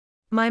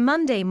My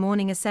Monday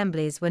morning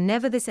assemblies were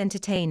never this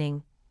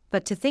entertaining,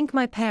 but to think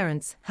my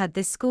parents had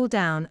this school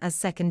down as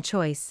second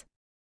choice.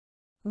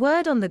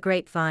 Word on the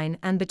grapevine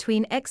and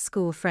between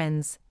ex-school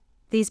friends,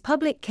 these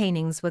public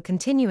canings were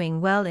continuing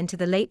well into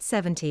the late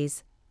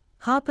 70s,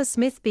 Harper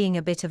Smith being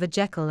a bit of a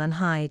Jekyll and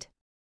Hyde.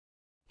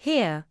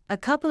 Here, a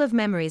couple of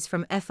memories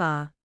from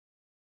Fr.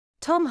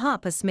 Tom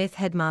Harper Smith,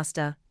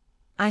 headmaster.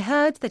 I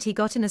heard that he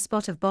got in a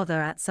spot of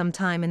bother at some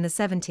time in the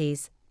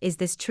 70s, is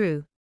this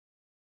true?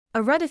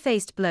 A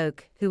ruddy-faced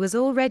bloke who was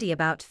already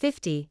about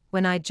 50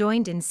 when I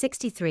joined in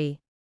 63.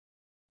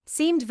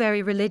 Seemed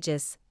very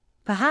religious,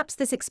 perhaps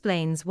this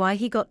explains why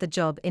he got the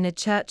job in a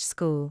church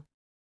school.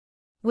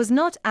 Was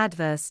not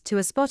adverse to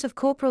a spot of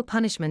corporal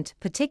punishment,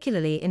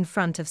 particularly in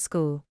front of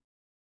school.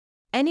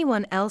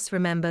 Anyone else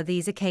remember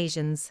these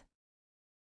occasions?